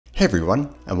Hey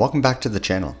everyone, and welcome back to the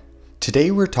channel. Today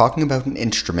we're talking about an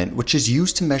instrument which is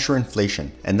used to measure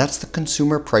inflation, and that's the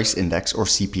Consumer Price Index, or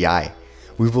CPI.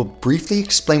 We will briefly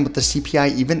explain what the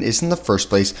CPI even is in the first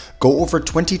place, go over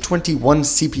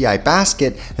 2021's CPI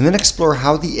basket, and then explore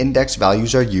how the index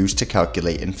values are used to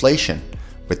calculate inflation.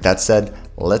 With that said,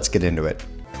 let's get into it.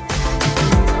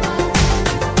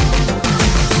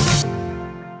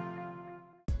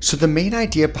 So the main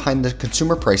idea behind the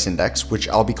Consumer Price Index, which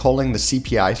I'll be calling the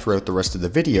CPI throughout the rest of the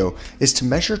video, is to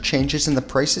measure changes in the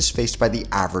prices faced by the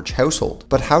average household.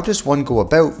 But how does one go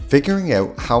about figuring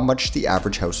out how much the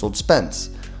average household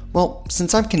spends? Well,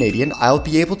 since I'm Canadian, I'll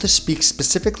be able to speak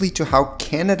specifically to how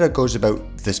Canada goes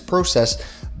about this process,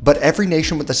 but every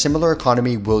nation with a similar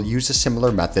economy will use a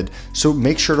similar method, so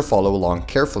make sure to follow along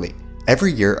carefully.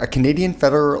 Every year, a Canadian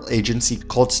federal agency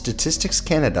called Statistics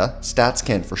Canada,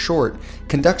 StatsCan for short,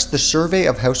 conducts the Survey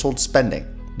of Household Spending.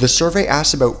 The survey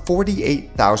asks about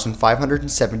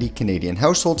 48,570 Canadian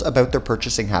households about their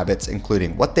purchasing habits,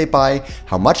 including what they buy,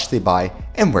 how much they buy,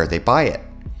 and where they buy it.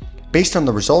 Based on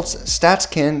the results,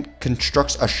 StatsCan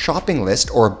constructs a shopping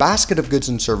list or a basket of goods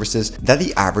and services that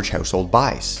the average household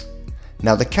buys.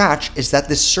 Now the catch is that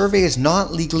this survey is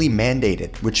not legally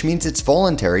mandated, which means it's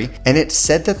voluntary, and it's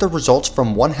said that the results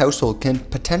from one household can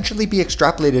potentially be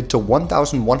extrapolated to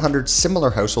 1,100 similar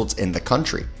households in the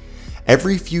country.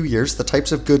 Every few years, the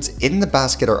types of goods in the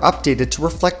basket are updated to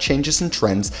reflect changes in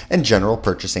trends and general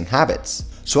purchasing habits.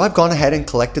 So I've gone ahead and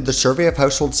collected the Survey of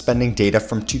Household Spending data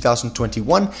from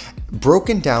 2021,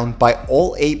 broken down by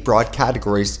all 8 broad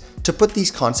categories to put these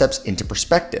concepts into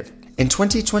perspective. In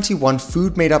 2021,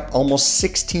 food made up almost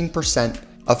 16%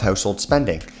 of household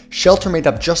spending. Shelter made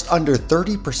up just under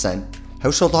 30%.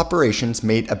 Household operations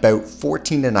made about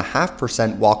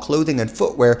 14.5%, while clothing and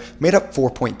footwear made up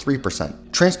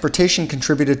 4.3%. Transportation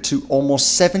contributed to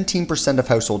almost 17% of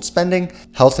household spending.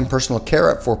 Health and personal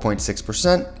care at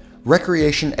 4.6%.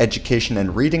 Recreation, education,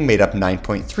 and reading made up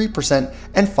 9.3%.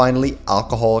 And finally,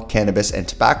 alcohol, cannabis, and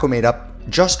tobacco made up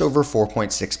just over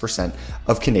 4.6%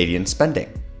 of Canadian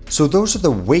spending. So those are the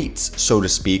weights, so to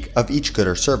speak, of each good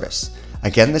or service.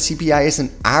 Again, the CPI is an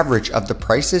average of the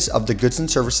prices of the goods and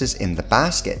services in the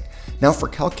basket. Now for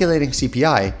calculating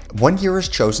CPI, one year is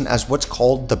chosen as what's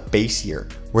called the base year,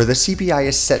 where the CPI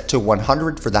is set to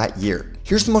 100 for that year.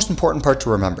 Here's the most important part to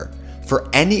remember. For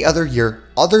any other year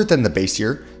other than the base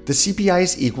year, the CPI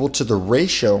is equal to the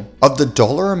ratio of the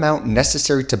dollar amount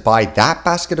necessary to buy that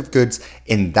basket of goods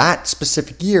in that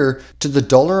specific year to the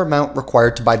dollar amount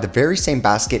required to buy the very same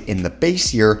basket in the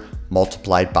base year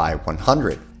multiplied by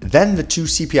 100. Then the two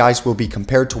CPIs will be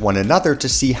compared to one another to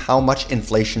see how much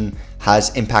inflation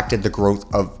has impacted the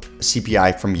growth of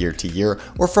CPI from year to year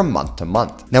or from month to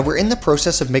month. Now we're in the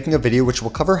process of making a video which will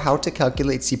cover how to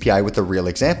calculate CPI with a real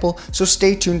example, so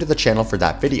stay tuned to the channel for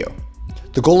that video.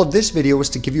 The goal of this video is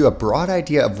to give you a broad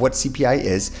idea of what CPI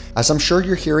is, as I'm sure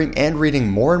you're hearing and reading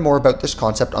more and more about this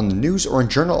concept on the news or in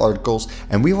journal articles,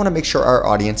 and we want to make sure our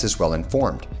audience is well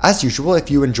informed. As usual, if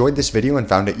you enjoyed this video and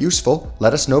found it useful,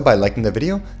 let us know by liking the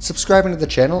video, subscribing to the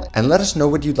channel, and let us know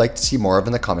what you'd like to see more of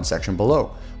in the comment section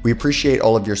below. We appreciate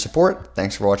all of your support,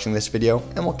 thanks for watching this video,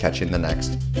 and we'll catch you in the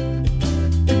next.